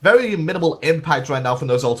 Very minimal impact right now from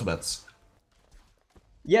those ultimates.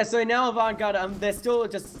 Yeah, so now Avant Garde, they're still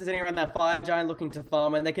just sitting around that fire giant looking to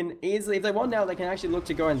farm, and they can easily, if they want now, they can actually look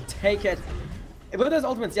to go and take it. With those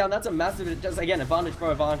ultimates down, that's a massive, just again, advantage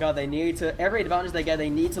for Avant Garde. They need to, every advantage they get,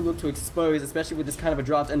 they need to look to expose, especially with this kind of a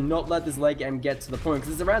draft, and not let this late game get to the point,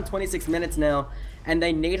 because it's around 26 minutes now, and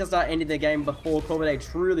they need to start ending the game before Corvidae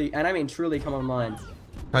truly, and I mean truly, come online.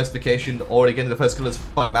 Classification already getting the first kill.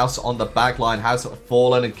 Mouse on the back line has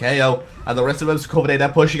fallen and KO, and the rest of them Corvidae, they're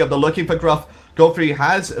pushing up, they're looking for Gruff. Godfrey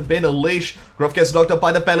has been unleashed. Gruff gets knocked up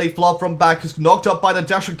by the belly flop from back. Is knocked up by the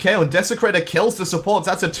dash from KO. And Desecrator kills the supports.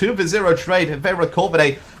 That's a 2-0 trade in favor of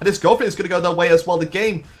Corvidae. And this Godfrey is going to go their way as well. The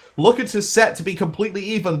game looking to set to be completely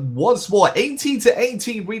even once more.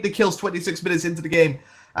 18-18. Read the kills 26 minutes into the game.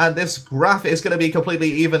 And this graph is going to be completely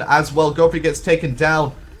even as well. Godfrey gets taken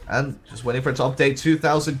down. And just waiting for it to update.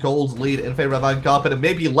 2,000 gold lead in favor of Avant Garde. But it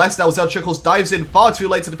may be less now. Zell Chuckles dives in far too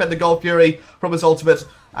late to defend the Gold Fury from his ultimate.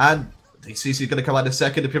 And DCC is going to come out in a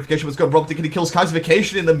second. The Purification was going. Rob Dickey kills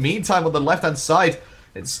Calcification in the meantime on the left-hand side.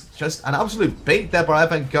 It's just an absolute bait there by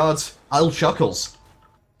Avant Garde. I'll Chuckles.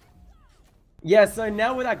 Yeah, so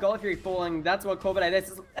now with that Gold Fury falling, that's what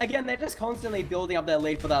Corvidae, again, they're just constantly building up their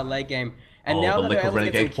lead for that late game. And now the that Liquid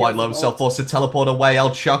Renegade quite low himself, forced to teleport away.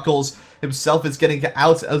 I'll Chuckles himself is getting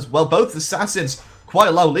out as well. Both assassins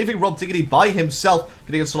quite low, leaving Rob Diggity by himself.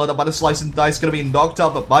 Getting slowed up by the Slice and Dice, going to be knocked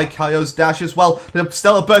up by Kaio's dash as well. The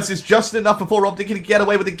Stellar Burst is just enough before Rob Diggity can get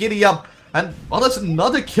away with the giddy up. And, well, that's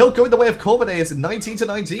another kill going the way of Corvidae. It's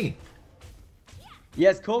 19-19.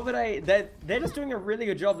 Yes, Corvidae, they're just doing a really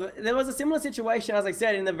good job. There was a similar situation, as I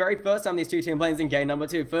said, in the very first time these two teams played in game number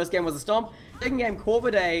 2. First game was a stomp. Second game,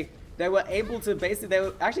 Corvidae, they were able to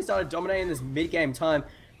basically, actually started dominating this mid-game time.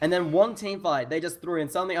 And then one team fight, they just threw in.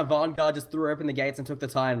 Suddenly, Avant Garde just threw open the gates and took the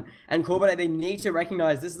time. And Corvidae, they need to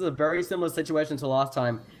recognize this is a very similar situation to last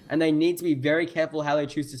time. And they need to be very careful how they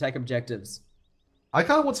choose to take objectives. I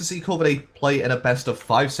kind of want to see Corvidae play in a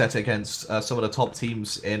best-of-5 set against some of the top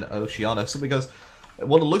teams in Oceania. So because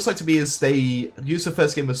what it looks like to me is they use the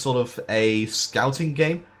first game as sort of a scouting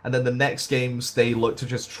game. And then the next games, they look to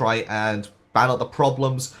just try and ban out the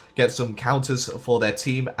problems, get some counters for their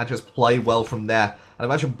team, and just play well from there. And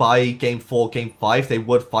imagine by Game 4, Game 5, they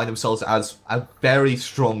would find themselves as a very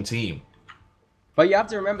strong team. But you have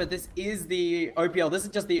to remember, this is the OPL. This is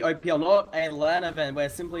just the OPL, not a LAN event where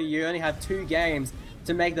simply you only have 2 games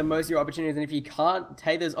to make the most of your opportunities. And if you can't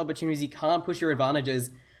take those opportunities, you can't push your advantages,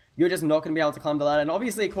 you're just not going to be able to climb the ladder. And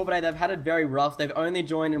obviously, Corvidae, they've had it very rough. They've only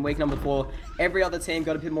joined in week number 4. Every other team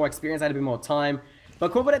got a bit more experience, had a bit more time.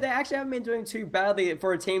 But Corvidae, they actually haven't been doing too badly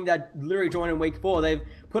for a team that literally joined in week 4. They've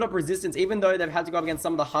put up resistance, even though they've had to go up against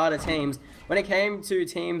some of the harder teams. When it came to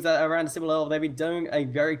teams that are around a similar level, they've been doing a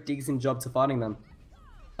very decent job to fighting them.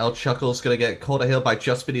 El Chuckle's going to get caught here by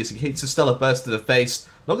Just Speedy as he hits a stellar burst to the face.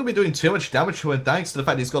 Not going to be doing too much damage to him thanks to the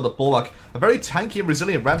fact he's got the Bulwark. A very tanky and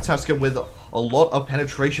resilient Raptasker with a lot of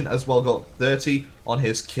penetration as well. Got 30 on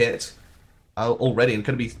his kit already and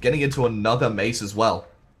going to be getting into another mace as well.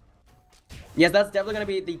 Yes, that's definitely going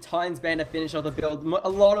to be the Tines Bane to finish off the build. A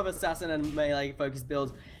lot of Assassin and melee focused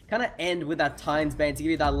builds kind of end with that Tines Bane to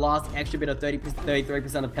give you that last extra bit of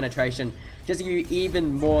 33% of penetration, just to give you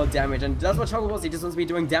even more damage. And that's what Chuckle wants, he just wants to be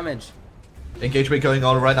doing damage. Engagement going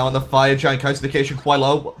on right now on the Fire Giant. Calcification quite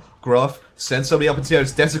low. Gruff sends somebody up into here.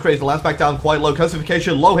 It's Desecrated. Lands back down quite low.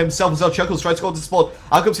 Calcification low himself as well. Chuckles tries to go into support.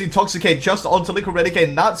 Out comes the Intoxicate just onto Liquid Renegade.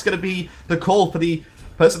 And that's going to be the call for the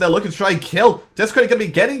person they're looking to try and kill. Desecrated going to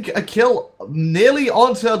be getting a kill nearly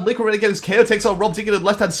onto Liquid Renegade as KO takes on Rob Diggin on the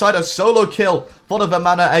left-hand side. A solo kill for the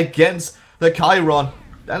Vamana against the Chiron.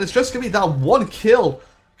 And it's just going to be that one kill.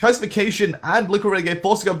 Calcification and Liquid Renegade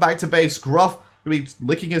forced to go back to base. Gruff going to be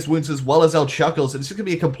licking his wounds as well as El Chuckles. And it's just going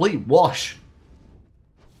to be a complete wash.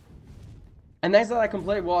 And thanks to that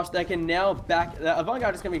complete wash, they can now back... Avant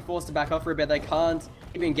Garde is going to be forced to back off for a bit. They can't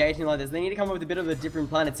keep engaging like this. They need to come up with a bit of a different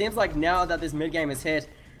plan. It seems like now that this mid-game is hit,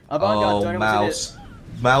 Avant Garde don't know what to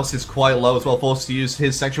do. Mouse is quite low as well, forced to use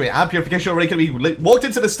his Sanctuary and Purification already going to be walked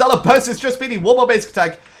into the Stellar Burst. It's just beating one more basic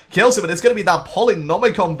attack, kills him, and it's going to be that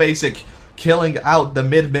Polynomicon basic killing out the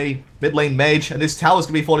mid lane mage, and this tower's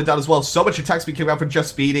going to be falling down as well. So much attacks being coming out from Just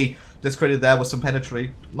Speedy. Discredited there with some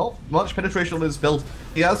penetration. Not much penetration on his build.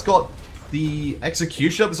 He has got the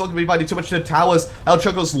execution. It's not going to be finding too much to the towers. El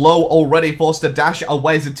Chuckle's low already, forced to dash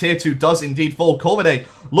away as the tier 2 does indeed fall. Corvidae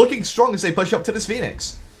looking strong as they push up to this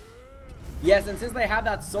Phoenix. Yes, and since they have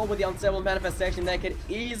that soul with the unstable manifestation, they can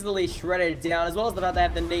easily shred it down, as well as the fact they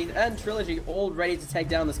have the Need and Trilogy all ready to take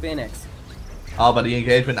down this Phoenix. But the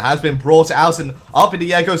engagement has been brought out and up in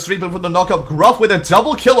the air goes 3 from the knockup. Gruff with a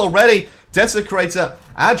double kill already. Desecrator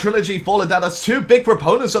and Trilogy falling down. That's 2 big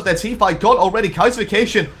proponents of their team fight got already.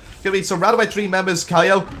 Calcification going to be surrounded by 3 members.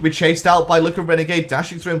 Kaio will be chased out by Liquid Renegade,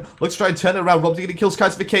 dashing through him. Looks to try and turn it around. Rob Diggin kills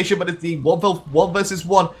Calcification, but it's the 1 versus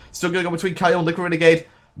 1. Still going to go between Kaio and Liquid Renegade.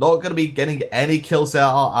 Not going to be getting any kills there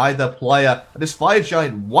on either player. And this Fire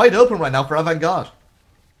Giant wide open right now for Avant Garde.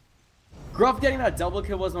 Gruff getting that double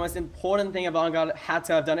kill was the most important thing Avant Garde had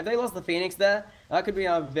to have done. If they lost the Phoenix there, that could be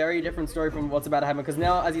a very different story from what's about to happen. Because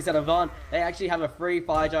now, as you said, Avant, they actually have a free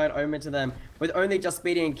Fire Giant omen to them, with only Just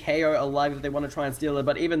Speedy and KO alive if they want to try and steal it.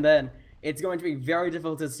 But even then, it's going to be very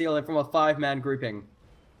difficult to steal it from a 5-man grouping.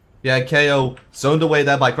 Yeah, KO zoned away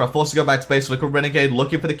there by Gruff, forced to go back to base. Liquid Renegade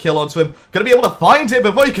looking for the kill onto him. Going to be able to find him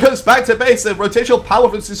before he goes back to base. The rotational power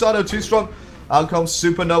from Susano too strong. Out comes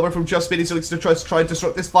Supernova from Just Speedy, so he's going to try and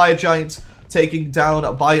disrupt this Fire Giant. Taken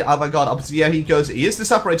down by Avant Garde. Up to the air he goes. He is the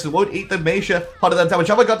separator, won't eat the major part of that damage.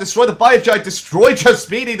 Avant Garde destroy the Fire Giant, destroy Just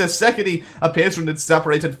Speedy the second he appears from its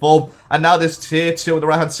separated form. And now this tier 2 on the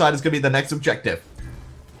right hand side is going to be the next objective.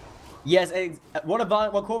 Yes, what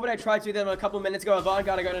Corvidae tried to do them a couple minutes ago, Avant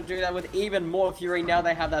Garde are going to do that with even more fury. Now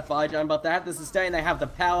they have that Fire Giant, but they have the sustain, they have the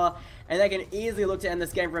power, and they can easily look to end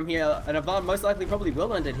this game from here. And Avant most likely probably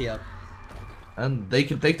will end it here. And they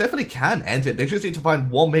definitely can end it. They just need to find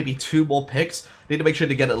 1, maybe 2 more picks. They need to make sure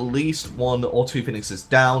to get at least 1 or 2 Phoenixes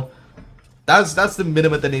down. That's the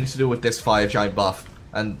minimum they need to do with this Fire Giant buff.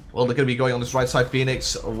 And, well, they're going to be going on this right side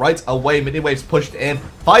Phoenix right away. Mini-waves pushed in.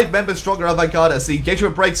 5 members stronger Avant Garde as the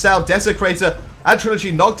engagement breaks out. Desecrator and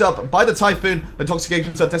Trilogy knocked up by the Typhoon.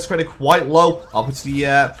 Intoxications are Desecrator quite low. Up into the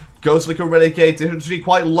air. Goes Liquid Renegade. Trilogy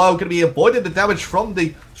quite low. Going to be avoiding the damage from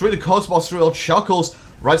through the Cosmos through El Chuckles.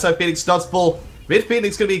 Right side Phoenix starts full. Mid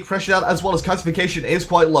Phoenix going to be pressured out as well as Calcification is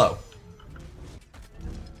quite low.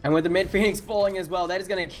 And with the mid Phoenix falling as well, they're just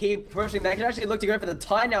going to keep pushing. They can actually look to go for the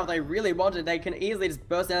tie now if they really wanted. They can easily just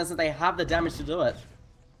burst down since they have the damage to do it.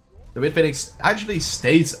 The mid Phoenix actually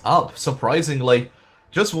stays up, surprisingly.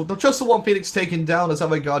 Just the 1 Phoenix taken down as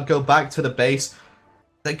Avant Garde go back to the base.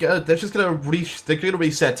 They're just going to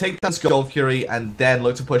reset, take down Gold Fury, and then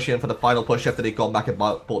look to push in for the final push after they've gone back and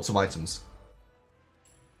bought some items.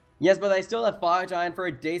 Yes, but they still have Fire Giant for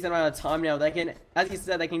a decent amount of time now. They can, as you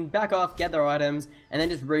said, they can back off, get their items, and then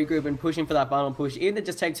just regroup and push in for that final push. Either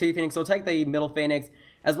just take 2 Phoenix or take the middle Phoenix,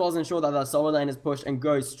 as well as ensure that the solo lane is pushed and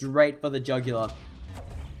go straight for the jugular.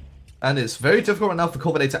 And it's very difficult right now for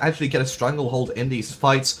Corvidae to actually get a stranglehold in these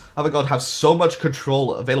fights. Avant Garde have so much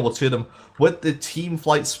control available to them with the team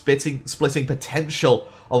fight splitting potential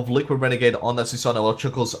of Liquid Renegade on that Susano or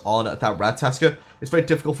Chuckles on that Raptasker. It's very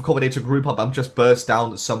difficult for Corvidae to group up and just burst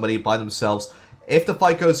down somebody by themselves. If the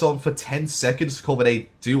fight goes on for 10 seconds, Corvidae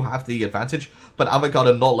do have the advantage, but Avant Garde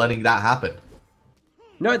are not letting that happen.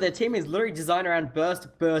 No, their team is literally designed around burst,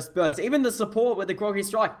 burst, burst. Even the support with the Groggy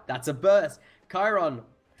Strike, that's a burst. Chiron,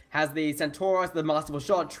 has the Centauros, the masterful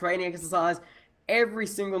shot, training exercise. Every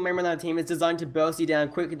single member of that team is designed to burst you down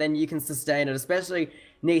quicker than you can sustain it, especially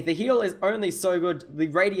Neath. The heal is only so good. The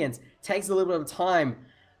Radiance takes a little bit of time.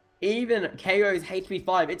 Even KO's HP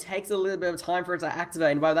 5, it takes a little bit of time for it to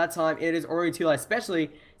activate, and by that time, it is already too late,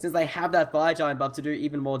 especially since they have that Fire Giant buff to do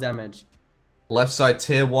even more damage. Left side,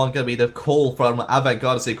 tier 1, going to be the call from Avant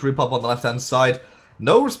Garde as they group up on the left-hand side.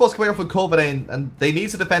 No response coming up from Corvidae, and they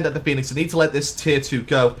need to defend at the Phoenix. They need to let this tier 2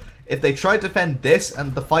 go. If they try to defend this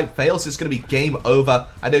and the fight fails, it's going to be game over,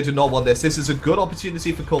 and they do not want this. This is a good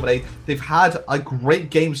opportunity for Corvidae. They've had a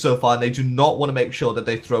great game so far, and they do not want to make sure that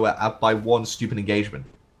they throw it out by one stupid engagement.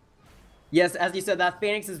 Yes, as you said, that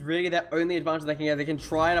Phoenix is really their only advantage they can get. They can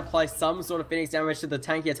try and apply some sort of Phoenix damage to the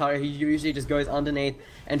tankier target who usually just goes underneath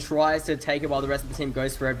and tries to take it while the rest of the team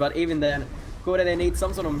goes for it. But even then, Corvidae, they need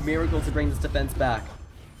some sort of miracle to bring this defense back.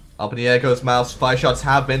 Up in the air goes Mouse. Fire shots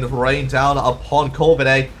have been rained down upon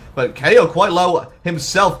Corvidae, but KO quite low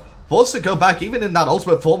himself. Forced to go back even in that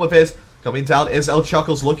ultimate form of his. Coming down is El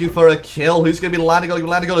Chuckles looking for a kill. Who's going to be landing on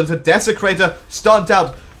into Desecrator. Stunned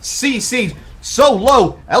out. CC'd. So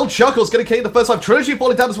low, El Chuckles going to kill the first time. Trilogy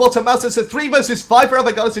falling down as well to Mouse. It's a 3 versus 5 for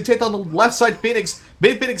Avant Garde to take down the left side Phoenix.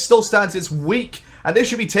 Mid Phoenix still stands, it's weak, and this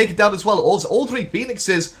should be taken down as well. All 3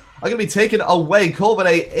 Phoenixes are going to be taken away.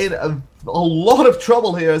 Corvidae in a lot of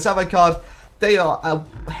trouble here as Avant Garde, they are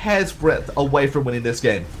a hair's breadth away from winning this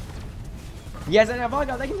game. Yes, and Avant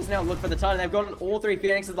Garde, they can just now look for the Titan. They've gotten all 3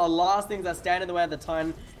 Phoenixes, the last things that stand in the way of the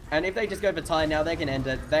Titan, and if they just go for Titan now, they can end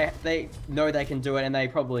it. They know they can do it, and they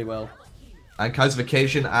probably will. And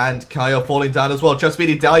Vacation and Kyle falling down as well. Just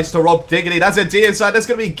Speedy dies to Rob Diggity. That's a D inside. That's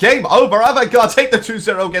going to be game over. Avant Garde take the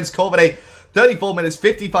 2-0 against Corvidae. 34 minutes,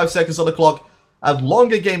 55 seconds on the clock. A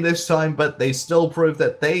longer game this time, but they still prove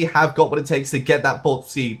that they have got what it takes to get that 4th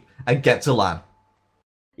seed and get to LAN.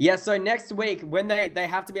 Yeah, so next week, when they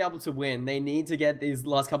have to be able to win, they need to get these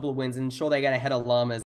last couple of wins and ensure they get ahead of Llamas.